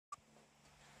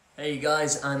Hey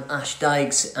guys, I'm Ash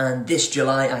Dykes, and this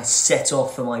July I set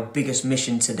off for my biggest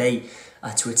mission to date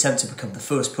to attempt to become the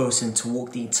first person to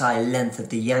walk the entire length of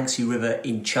the Yangtze River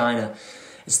in China.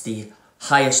 It's the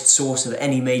highest source of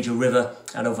any major river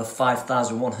at over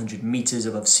 5,100 meters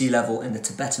above sea level in the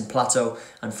Tibetan Plateau,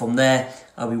 and from there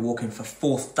I'll be walking for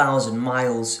 4,000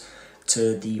 miles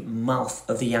to the mouth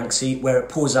of the Yangtze, where it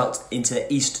pours out into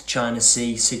the East China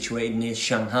Sea situated near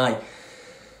Shanghai.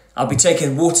 I'll be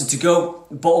taking water to go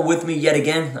bottle with me yet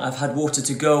again. I've had water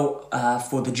to go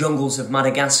for the jungles of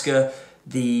Madagascar,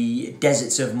 the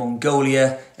deserts of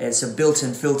Mongolia. It's a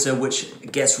built-in filter which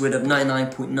gets rid of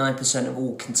 99.9% of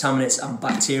all contaminants and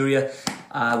bacteria.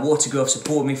 Water to go have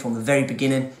supported me from the very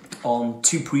beginning on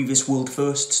 2 previous world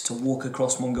firsts to walk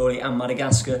across Mongolia and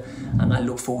Madagascar, and I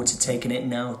look forward to taking it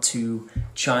now to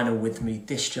China with me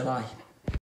this July.